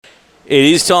It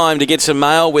is time to get some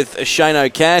mail with Shane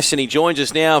O'Cash, and he joins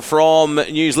us now from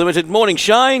News Limited. Morning,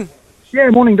 Shane.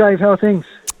 Yeah, morning, Dave. How are things?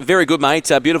 Very good,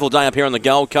 mate. A beautiful day up here on the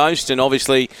Gold Coast, and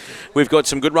obviously we've got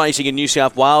some good racing in New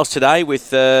South Wales today with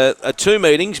two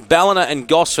meetings, Ballina and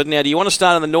Gosford. Now, do you want to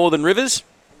start in the Northern Rivers?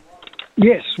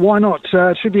 Yes, why not?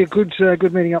 It should be a good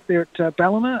meeting up there at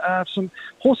Ballina. Some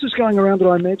horses going around that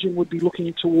I imagine would be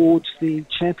looking towards the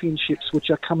championships, which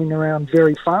are coming around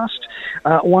very fast.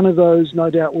 One of those, no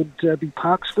doubt, would be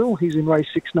Parksville. He's in race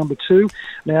 6, number 2.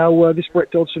 Now, this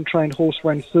Brett Dodson-trained horse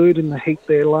ran third in the heat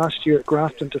there last year at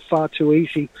Grafton to Far Too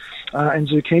Easy and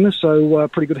Zucchina, so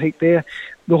pretty good heat there.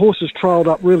 The horse has trialled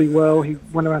up really well. He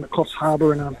went around at Coffs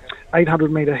Harbour in a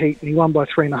 800-metre heat, and he won by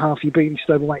 3.5. He beat his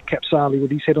stablemate Capsali with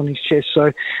his head on his chest.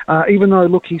 So even though,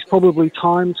 look, he's probably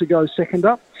timed to go second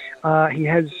up, he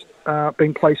has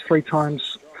been placed 3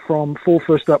 times from 4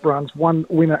 first-up runs, 1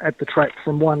 winner at the track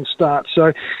from 1 start.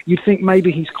 So you'd think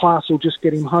maybe his class will just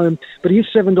get him home. But he is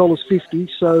 $7.50,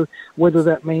 so whether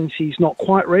that means he's not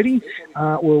quite ready,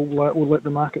 we'll let the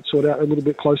market sort out a little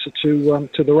bit closer to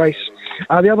the race.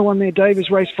 The other one there, Dave, is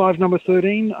race 5, number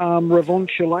 13, Ravon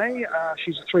Chalet.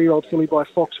 She's a 3-year-old filly by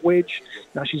Fox Wedge.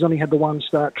 She's only had the 1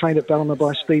 start, trained at Ballina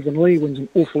by Stephen Lee, wins an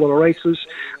awful lot of races.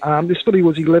 This filly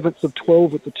was 11th of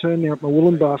 12 at the turn there at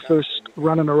Murwillumbah, first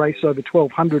run in a race over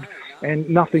 1,200, and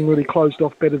nothing really closed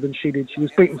off better than she did. She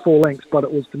was beaten 4 lengths, but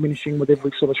it was diminishing with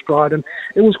every sort of stride, and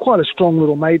it was quite a strong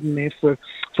little maiden there for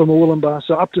Murwillumbah.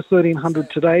 So up to 1,300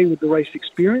 today with the race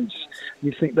experience.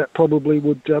 You'd think that probably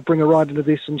would bring her right into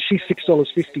this, and she's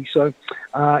 $6.50, so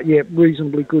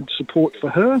reasonably good support for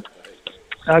her.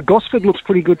 Gosford looks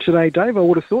pretty good today, Dave. I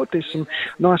would have thought there's some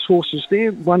nice horses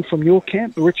there. One from your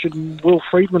camp, Richard and Will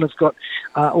Friedman, have got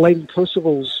Lady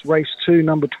Percival's race 2,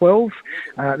 number 12.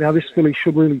 Now, this filly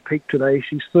should really peak today.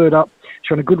 She's third up.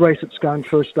 She ran a good race at Scone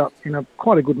first up in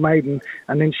quite a good maiden,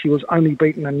 and then she was only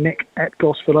beaten a neck at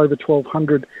Gosford over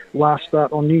 1,200 last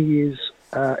start on New Year's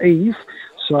Eve.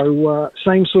 So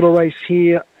same sort of race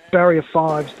here. Barrier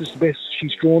 5s, this is the best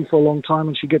she's drawn for a long time,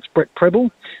 and she gets Brett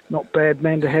Preble. Not bad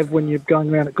man to have when you're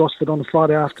going around at Gosford on a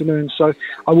Friday afternoon. So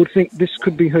I would think this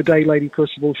could be her day, Lady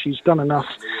Percival. She's done enough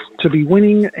to be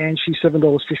winning, and she's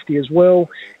 $7.50 as well.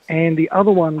 And the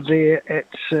other one there at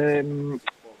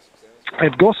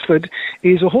Gosford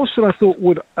is a horse that I thought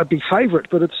would be favourite,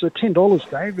 but it's $10,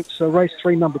 Dave. It's race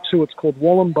 3, number 2. It's called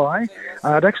Wallamby.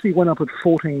 It actually went up at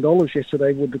 $14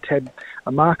 yesterday with the tab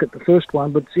market, the first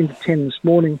one, but it's into 10 this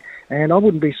morning, and I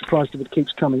wouldn't be surprised if it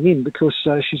keeps coming in because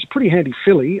she's a pretty handy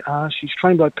filly. She's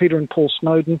trained by Peter and Paul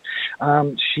Snowden.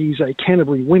 She's a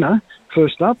Canterbury winner.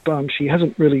 First up, she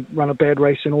hasn't really run a bad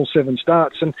race in all 7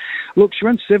 starts. And look, she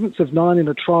ran 7th of 9 in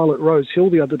a trial at Rose Hill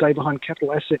the other day behind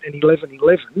Capital Asset in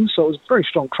 11:11, so it was a very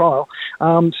strong trial.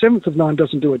 7th of 9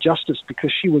 doesn't do her justice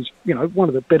because she was, one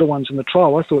of the better ones in the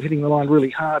trial. I thought hitting the line really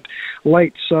hard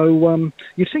late. So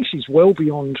you think she's well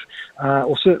beyond,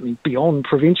 or certainly beyond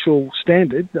provincial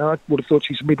standard. I would have thought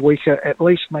she's a midweeker at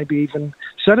least, maybe even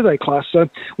Saturday class. So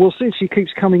we'll see if she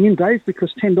keeps coming in, Dave,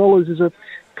 because $10 is a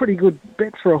pretty good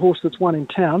bet for a horse that's won in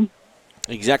town.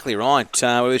 Exactly right.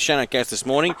 We're with Shane O'Cash this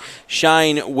morning.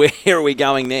 Shane, where are we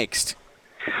going next?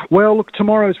 Well, look,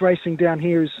 tomorrow's racing down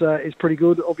here is pretty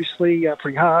good, obviously,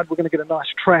 pretty hard. We're going to get a nice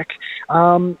track.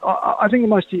 I think the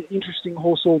most interesting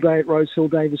horse all day at Rose Hill,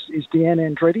 Dave, is Deanne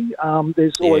Andretti.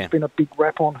 There's always been a big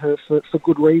rap on her for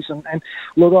good reason. And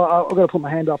look, I've got to put my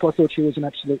hand up. I thought she was an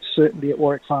absolute certainty at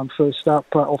Warwick Farm first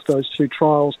up off those 2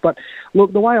 trials. But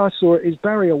look, the way I saw it is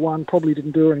Barrier 1 probably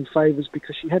didn't do her any favours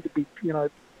because she had to be,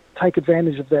 take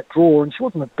advantage of that draw, and she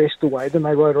wasn't the best away. Then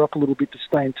they rode her up a little bit to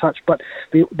stay in touch, but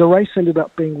the race ended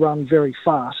up being run very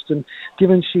fast, and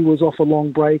given she was off a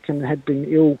long break and had been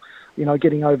ill,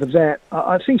 getting over that,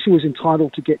 I think she was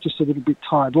entitled to get just a little bit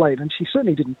tired late, and she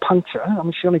certainly didn't puncture. I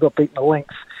mean, she only got beaten a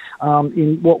length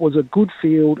in what was a good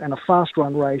field and a fast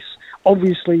run race.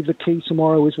 Obviously, the key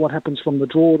tomorrow is what happens from the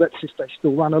draw. That's if they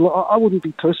still run. I wouldn't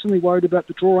be personally worried about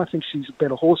the draw. I think she's a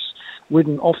better horse,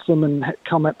 ridden off them and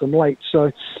come at them late.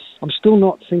 So I'm still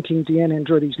not thinking Deanne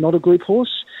Andretti's not a group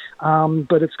horse,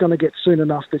 but it's going to get soon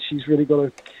enough that she's really got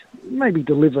to maybe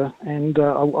deliver, and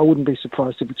I wouldn't be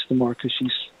surprised if it's tomorrow because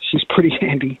she's pretty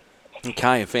handy.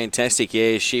 Okay, fantastic.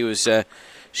 Yeah, she was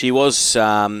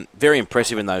very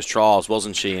impressive in those trials,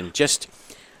 wasn't she? And just,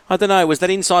 I don't know, was that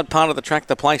inside part of the track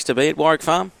the place to be at Warwick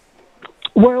Farm?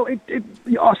 Well,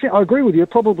 I agree with you.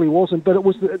 It probably wasn't, but it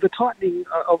was the tightening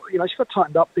of, she got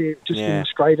tightened up there just in the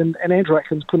straight, and Andrew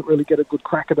Atkins couldn't really get a good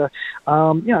crack at her.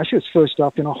 She was first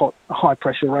up in a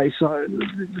high-pressure race, so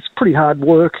it's pretty hard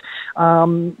work.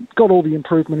 Got all the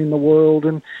improvement in the world,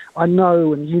 and I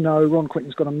know, and Ron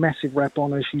Quinton's got a massive rap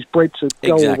on her. She's bred to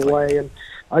go all the way, and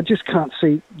I just can't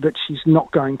see that she's not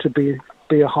going to be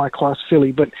a high-class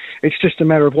filly, but it's just a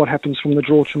matter of what happens from the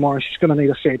draw tomorrow. She's going to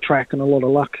need a fair track and a lot of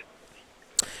luck.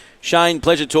 Shane,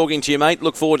 pleasure talking to you, mate.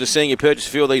 Look forward to seeing you purchase a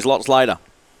few of these lots later.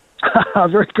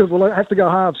 Very good. Well, I have to go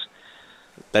halves.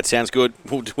 That sounds good.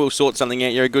 We'll sort something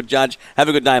out. You're a good judge. Have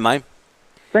a good day, mate.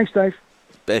 Thanks, Dave.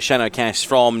 Shane O'Cass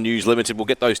from News Limited. We'll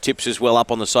get those tips as well up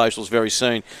on the socials very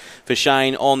soon for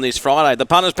Shane on this Friday. The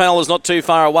punters panel is not too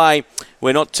far away.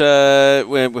 We've got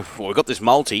this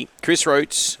multi. Chris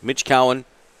Roots, Mitch Cohen,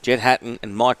 Jed Hatton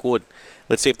and Mike Wood.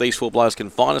 Let's see if these four blokes can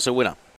find us a winner.